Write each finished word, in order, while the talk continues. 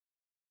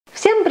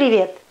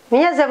привет!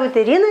 Меня зовут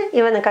Ирина,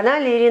 и вы на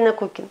канале Ирина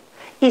Кукин.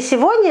 И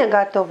сегодня я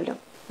готовлю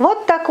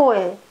вот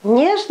такое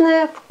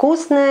нежное,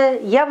 вкусное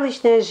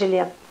яблочное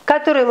желе,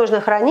 которое можно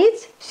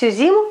хранить всю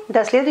зиму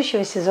до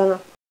следующего сезона.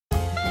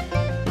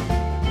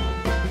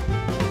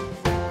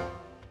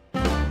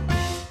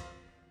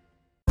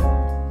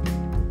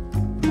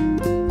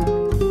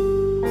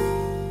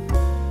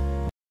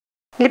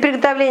 Для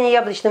приготовления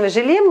яблочного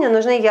желе мне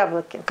нужны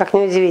яблоки, как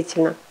ни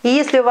удивительно. И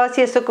если у вас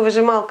есть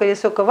соковыжималка или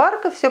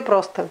соковарка, все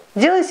просто.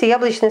 Делайте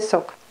яблочный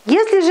сок.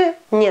 Если же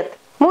нет,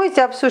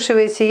 моете,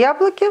 обсушиваете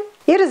яблоки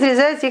и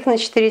разрезаете их на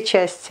 4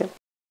 части.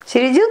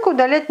 Серединку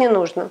удалять не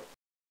нужно.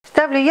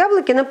 Ставлю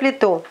яблоки на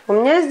плиту. У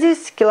меня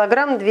здесь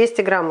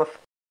 200 граммов.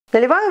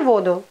 Наливаю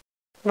воду.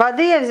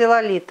 Воды я взяла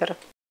литр.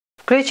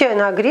 Включаю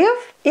нагрев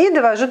и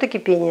довожу до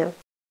кипения.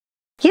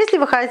 Если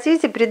вы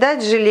хотите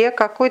придать желе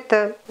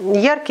какой-то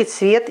яркий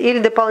цвет или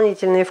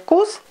дополнительный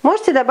вкус,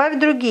 можете добавить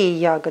другие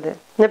ягоды.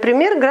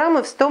 Например,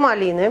 граммов 100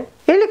 малины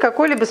или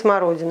какой-либо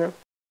смородины.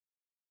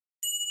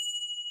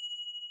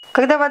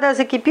 Когда вода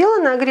закипела,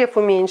 нагрев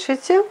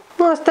уменьшите,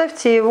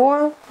 оставьте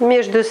его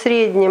между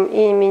средним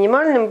и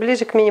минимальным,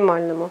 ближе к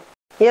минимальному.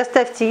 И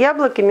оставьте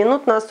яблоки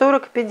минут на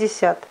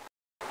 40-50.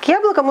 К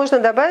яблокам можно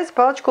добавить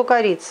палочку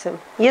корицы,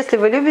 если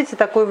вы любите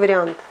такой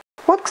вариант.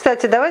 Вот,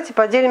 кстати, давайте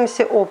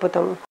поделимся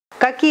опытом.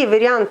 Какие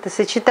варианты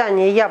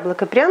сочетания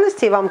яблок и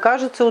пряностей вам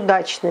кажутся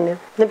удачными?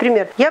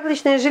 Например,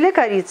 яблочное желе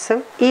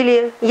корица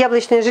или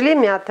яблочное желе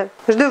мята.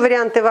 Жду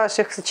варианты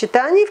ваших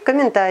сочетаний в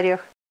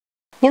комментариях.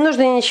 Не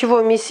нужно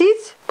ничего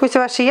месить, пусть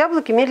ваши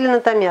яблоки медленно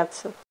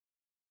томятся.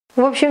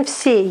 В общем,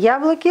 все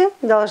яблоки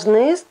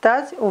должны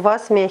стать у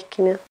вас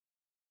мягкими.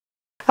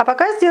 А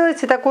пока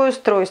сделайте такое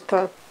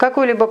устройство.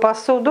 Какую-либо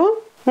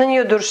посуду, на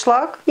нее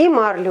дуршлаг и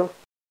марлю.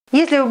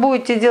 Если вы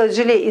будете делать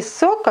желе из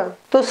сока,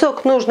 то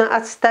сок нужно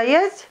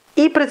отстоять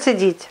и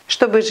процедить,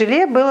 чтобы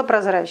желе было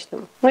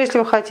прозрачным. Если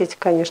вы хотите,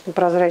 конечно,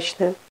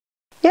 прозрачное.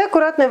 И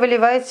аккуратно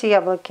выливаете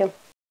яблоки.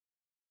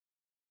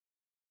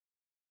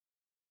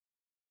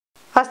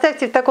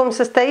 Оставьте в таком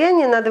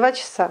состоянии на 2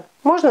 часа.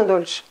 Можно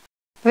дольше.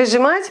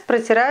 Выжимать,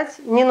 протирать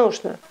не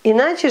нужно,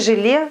 иначе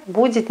желе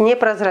будет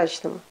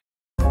непрозрачным.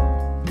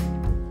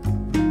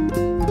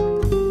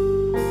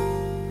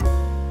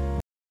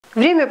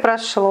 Время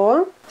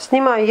прошло.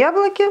 Снимаю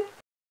яблоки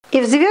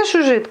и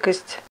взвешу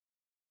жидкость.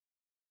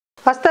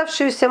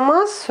 Оставшуюся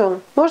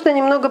массу можно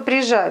немного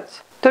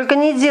прижать. Только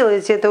не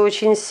делайте это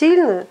очень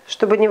сильно,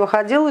 чтобы не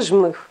выходил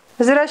жмых.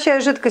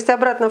 Возвращаю жидкость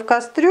обратно в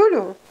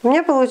кастрюлю. У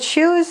меня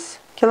получилось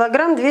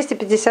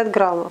 250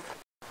 граммов.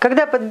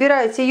 Когда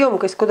подбираете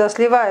емкость, куда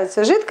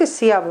сливается жидкость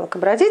с яблок,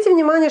 обратите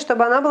внимание,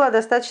 чтобы она была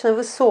достаточно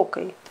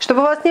высокой.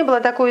 Чтобы у вас не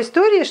было такой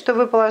истории, что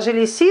вы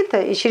положили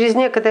сито и через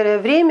некоторое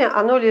время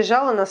оно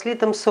лежало на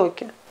слитом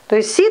соке. То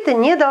есть сито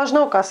не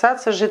должно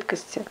касаться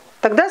жидкости.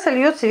 Тогда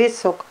сольется весь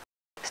сок.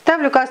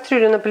 Ставлю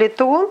кастрюлю на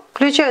плиту,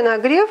 включаю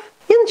нагрев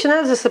и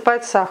начинаю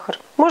засыпать сахар.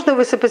 Можно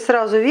высыпать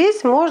сразу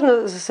весь,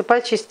 можно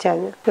засыпать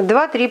частями.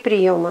 2-3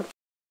 приема.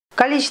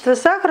 Количество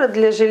сахара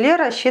для желе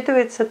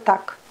рассчитывается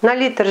так. На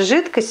литр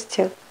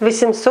жидкости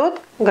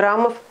 800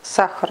 граммов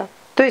сахара.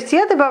 То есть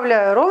я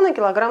добавляю ровно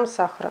килограмм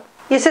сахара.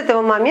 И с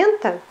этого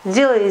момента,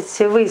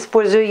 делаете вы,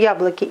 используя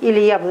яблоки или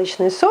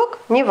яблочный сок,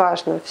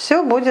 неважно,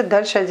 все будет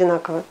дальше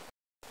одинаково.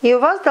 И у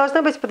вас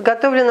должна быть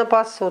подготовлена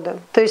посуда,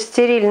 то есть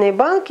стерильные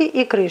банки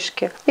и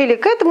крышки. Или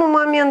к этому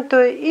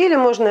моменту, или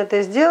можно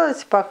это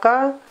сделать,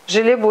 пока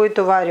желе будет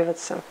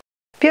увариваться.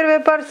 Первая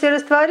партия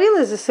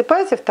растворилась,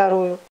 засыпайте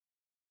вторую.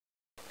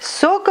 С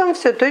соком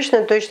все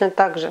точно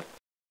так же.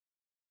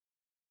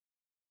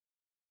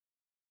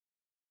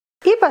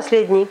 И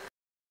последний.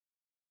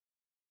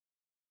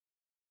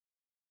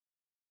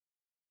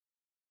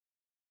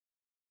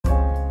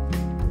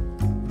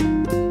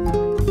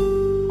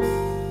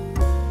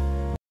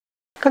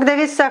 Когда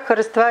весь сахар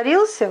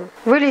растворился,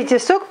 вылейте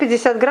в сок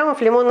 50 граммов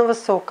лимонного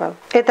сока.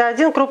 Это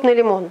 1 крупный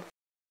лимон.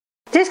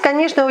 Здесь,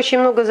 конечно, очень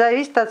много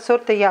зависит от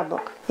сорта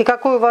яблок. И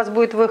какой у вас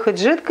будет выход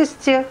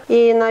жидкости,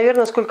 и,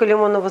 наверное, сколько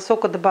лимонного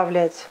сока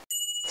добавлять.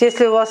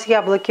 Если у вас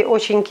яблоки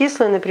очень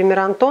кислые, например,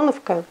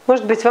 Антоновка,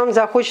 может быть, вам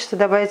захочется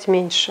добавить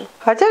меньше.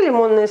 Хотя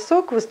лимонный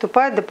сок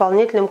выступает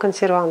дополнительным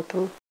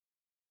консервантом.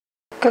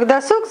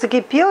 Когда сок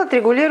закипел,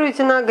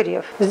 отрегулируйте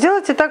нагрев.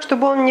 Сделайте так,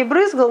 чтобы он не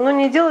брызгал, но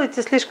не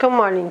делайте слишком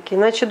маленький,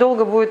 иначе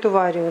долго будет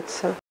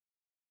увариваться.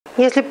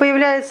 Если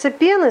появляется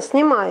пена,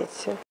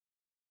 снимайте.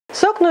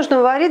 Сок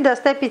нужно варить до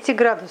 105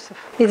 градусов.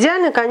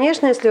 Идеально,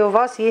 конечно, если у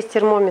вас есть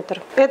термометр.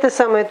 Это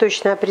самое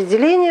точное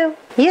определение.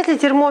 Если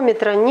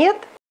термометра нет,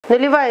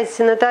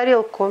 наливаете на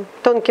тарелку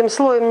тонким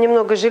слоем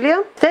немного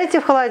желе, ставите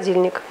в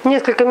холодильник.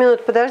 Несколько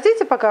минут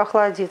подождите, пока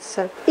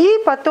охладится, и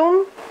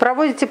потом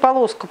проводите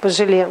полоску по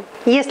желе.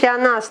 Если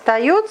она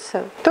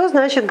остается, то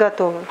значит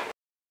готово.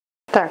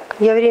 Так,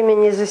 я время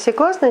не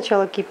засекла с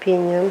начала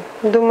кипения.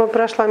 Думаю,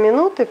 прошла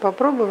минута, и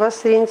попробую вас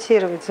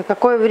сориентировать, за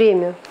какое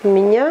время у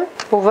меня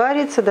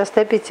уварится до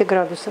 105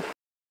 градусов.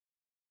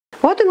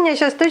 Вот у меня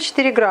сейчас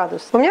 104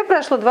 градуса. У меня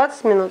прошло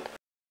 20 минут.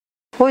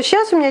 Вот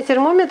сейчас у меня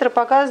термометр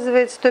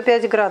показывает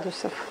 105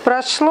 градусов.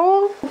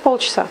 Прошло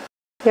полчаса.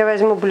 Я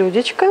возьму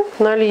блюдечко,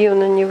 налью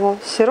на него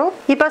сироп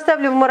и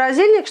поставлю в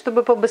морозильник,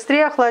 чтобы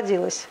побыстрее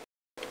охладилось.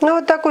 Ну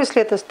вот такой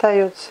след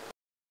остается.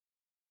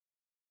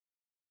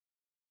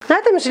 На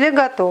этом желе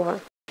готово.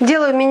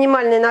 Делаю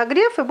минимальный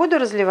нагрев и буду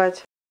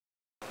разливать.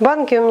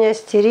 Банки у меня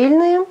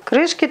стерильные,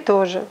 крышки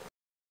тоже.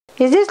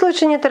 И здесь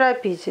лучше не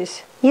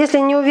торопитесь. Если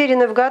не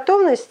уверены в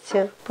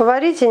готовности,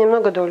 поварите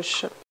немного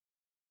дольше.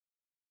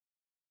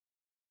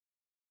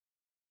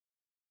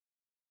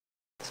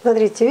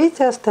 Смотрите,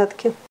 видите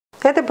остатки?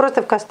 Это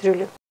просто в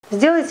кастрюле.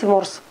 Сделайте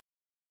морс.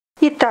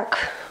 Итак,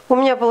 у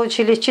меня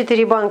получились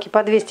 4 банки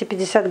по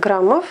 250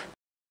 граммов.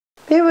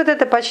 И вот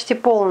это почти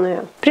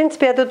полное. В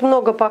принципе, я тут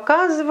много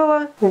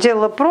показывала,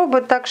 делала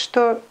пробы, так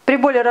что при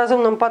более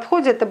разумном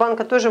подходе эта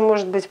банка тоже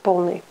может быть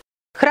полной.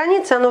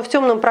 Хранится оно в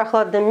темном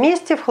прохладном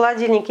месте, в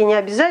холодильнике не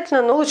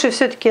обязательно, но лучше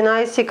все-таки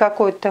найти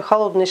какой-то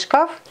холодный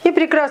шкаф. И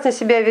прекрасно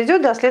себя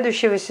ведет до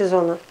следующего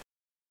сезона.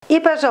 И,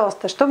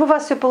 пожалуйста, чтобы у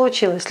вас все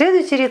получилось,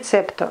 следуйте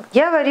рецепту.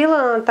 Я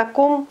варила на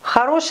таком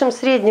хорошем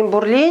среднем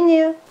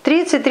бурлении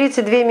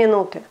 30-32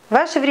 минуты.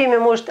 Ваше время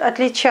может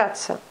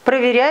отличаться.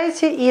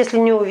 Проверяйте, и если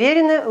не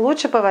уверены,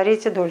 лучше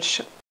поварите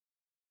дольше.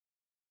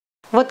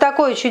 Вот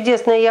такое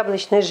чудесное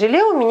яблочное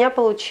желе у меня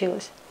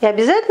получилось. И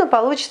обязательно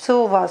получится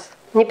у вас.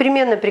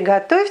 Непременно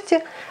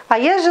приготовьте, а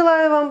я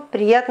желаю вам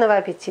приятного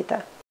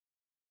аппетита!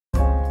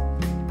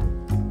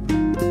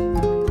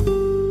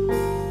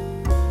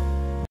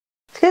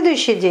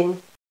 Следующий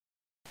день.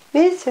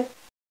 Видите?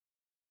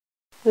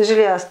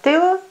 Желе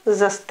остыло,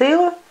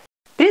 застыло.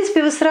 В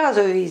принципе, вы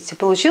сразу увидите,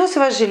 получилось у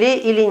вас желе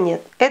или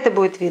нет. Это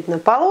будет видно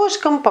по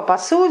ложкам, по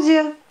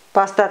посуде,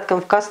 по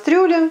остаткам в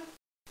кастрюле.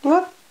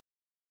 Вот.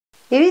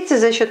 И видите,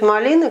 за счет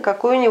малины,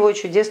 какой у него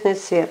чудесный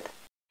цвет.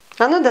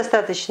 Оно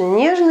достаточно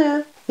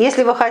нежное.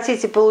 Если вы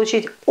хотите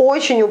получить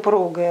очень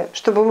упругое,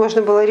 чтобы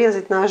можно было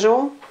резать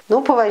ножом,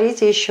 ну,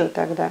 поварите еще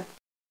тогда.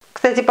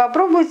 Кстати,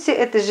 попробуйте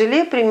это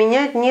желе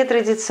применять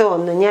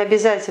нетрадиционно. Не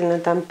обязательно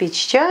там пить с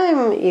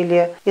чаем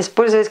или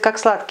использовать как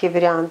сладкий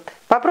вариант.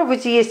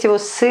 Попробуйте есть его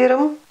с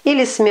сыром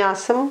или с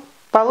мясом.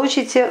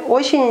 Получите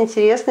очень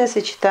интересное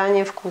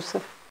сочетание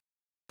вкусов.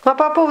 А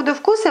по поводу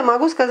вкуса я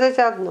могу сказать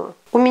одно.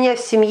 У меня в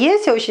семье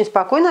все очень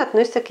спокойно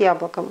относятся к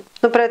яблокам.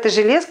 Но про это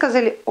желе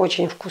сказали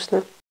очень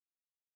вкусно.